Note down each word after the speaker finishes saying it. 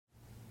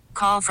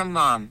call from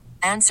mom.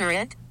 Answer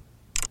it.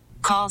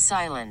 Call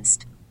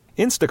silenced.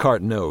 Instacart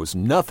knows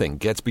nothing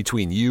gets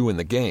between you and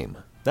the game.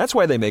 That's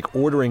why they make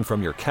ordering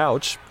from your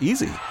couch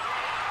easy.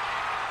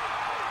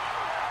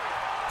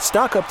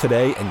 Stock up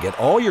today and get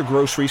all your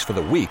groceries for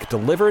the week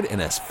delivered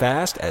in as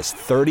fast as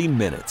 30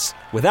 minutes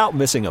without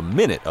missing a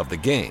minute of the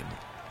game.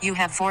 You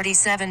have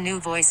 47 new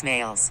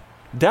voicemails.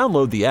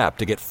 Download the app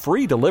to get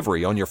free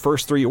delivery on your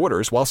first 3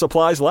 orders while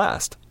supplies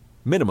last.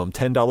 Minimum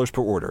 $10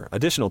 per order.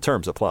 Additional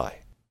terms apply.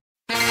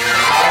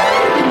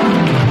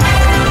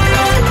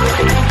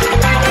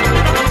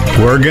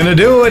 We're going to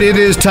do it. It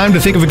is time to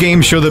think of a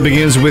game show that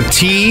begins with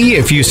T.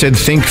 If you said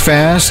think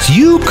fast,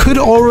 you could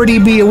already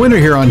be a winner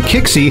here on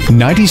Kixie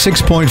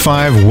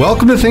 96.5.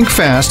 Welcome to Think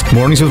Fast.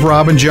 Mornings with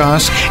Rob and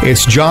Joss.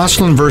 It's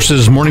Jocelyn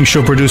versus morning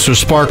show producer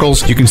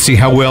Sparkles. You can see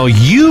how well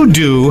you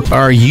do.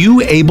 Are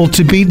you able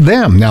to beat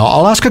them? Now,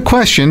 I'll ask a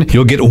question.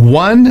 You'll get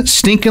 1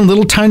 stinking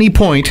little tiny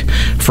point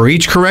for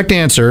each correct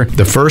answer.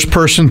 The first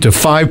person to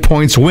 5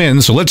 points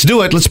wins. So let's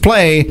do it. Let's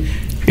play,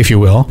 if you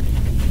will.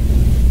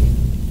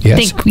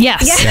 Yes.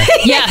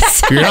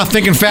 Yes. You're not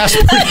thinking fast.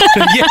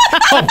 Yeah.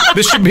 Oh,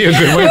 this should be a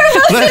good one.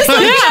 Let's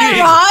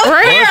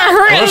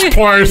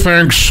play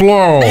Think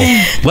Slow.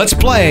 Let's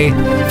play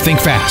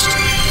Think Fast.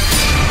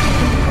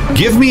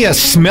 Give me a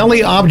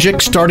smelly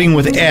object starting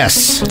with S.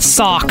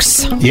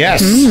 Socks.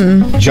 Yes.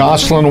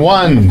 Jocelyn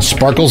 1.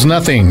 Sparkles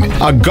nothing.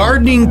 A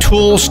gardening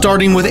tool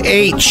starting with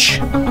H.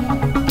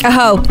 A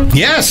hoe.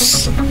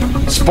 Yes.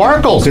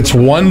 Sparkles, it's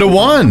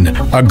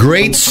 1-1. A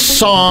great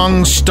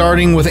song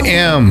starting with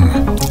M.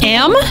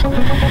 M?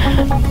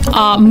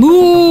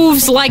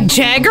 Moves like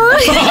Jagger?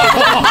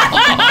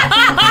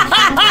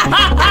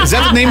 Is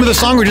that the name of the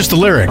song or just the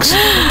lyrics?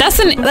 That's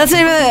the name of the...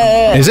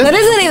 Is it? That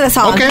is the name of the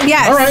song. Okay.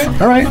 Yes.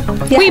 All right.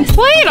 Yes. We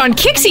play it on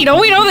Kixie. Don't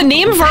we know the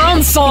name of our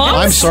own songs?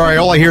 I'm sorry.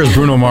 All I hear is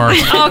Bruno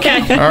Mars.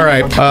 Okay. All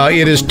right.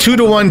 It is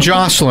 2-1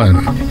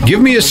 Jocelyn. Give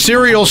me a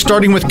cereal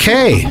starting with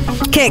K.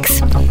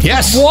 Kicks.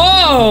 Yes.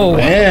 Whoa.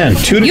 And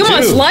 2-2. You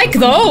must like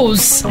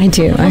those. I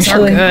do.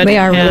 Actually, good. they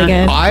are really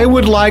good. I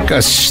would like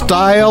a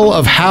style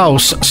of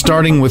house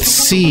starting with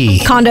C.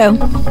 Condo.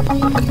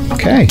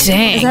 Okay.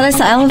 Dang. Is that a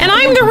style? And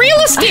I'm the real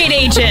estate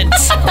agent.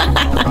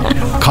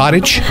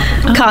 Cottage.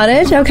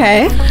 Cottage.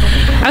 Okay.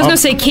 I was going to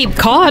say Cape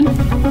Cod.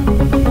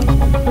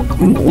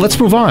 Let's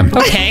move on.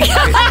 Okay.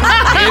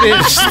 It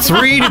is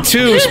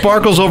 3-2.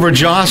 Sparkles over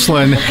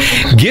Jocelyn.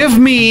 Give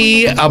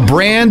me a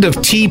brand of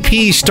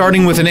TP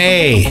starting with an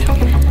A.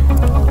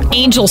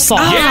 Angel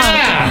Salt.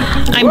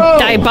 Yeah.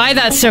 I buy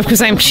that stuff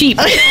because I'm cheap.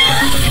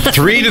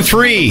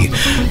 3-3.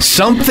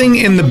 Something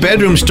in the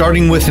bedroom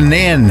starting with an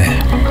N.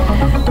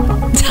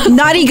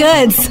 Naughty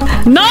goods.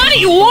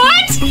 Naughty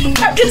what?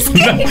 I'm just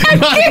kidding.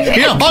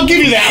 Yeah, I'll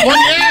give you that one.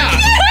 Yeah.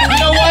 You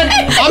know what?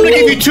 I'm going to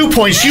give you 2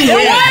 points. You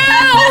win.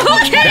 Wow.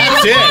 Okay.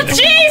 That's it. Oh,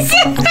 Jesus.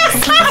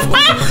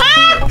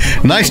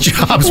 Nice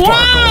job, Sparkles.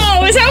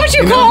 Wow. Is that what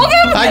you called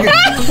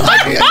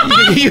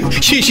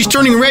him? She's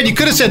turning red. You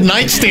could have said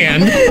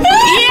nightstand.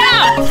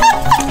 Yeah.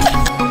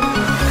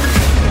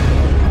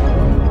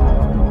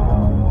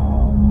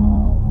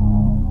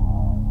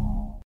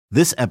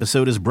 This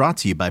episode is brought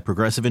to you by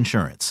Progressive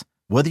Insurance.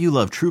 Whether you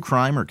love true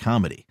crime or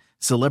comedy,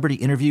 celebrity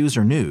interviews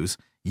or news,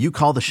 you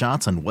call the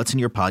shots on what's in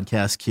your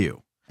podcast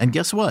queue. And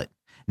guess what?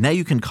 Now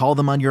you can call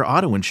them on your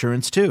auto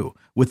insurance too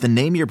with the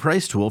Name Your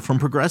Price tool from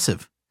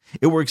Progressive.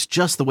 It works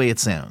just the way it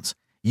sounds.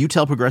 You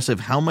tell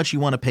Progressive how much you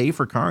want to pay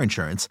for car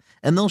insurance,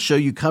 and they'll show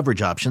you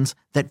coverage options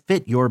that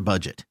fit your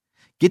budget.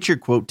 Get your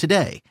quote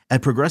today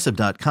at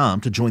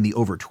Progressive.com to join the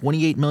over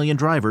 28 million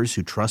drivers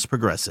who trust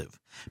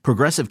Progressive.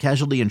 Progressive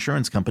Casualty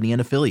Insurance Company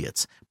and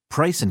Affiliates.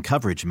 Price and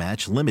coverage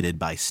match limited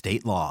by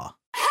state law.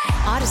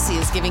 Odyssey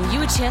is giving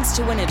you a chance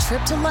to win a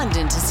trip to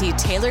London to see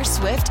Taylor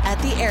Swift at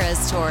the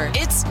Eras Tour.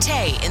 It's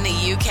Tay in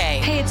the UK.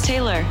 Hey, it's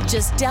Taylor.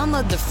 Just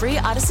download the free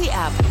Odyssey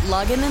app,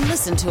 log in and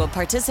listen to a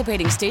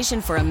participating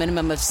station for a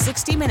minimum of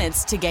 60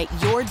 minutes to get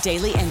your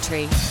daily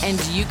entry. And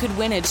you could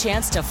win a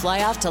chance to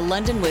fly off to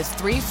London with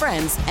 3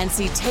 friends and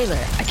see Taylor.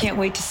 I can't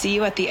wait to see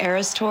you at the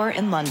Eras Tour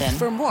in London.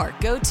 For more,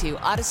 go to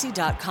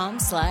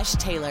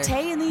odyssey.com/Taylor.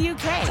 Tay in the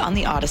UK. It's on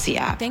the Odyssey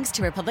app. Thanks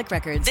to Republic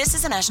Records. This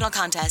is a national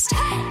contest.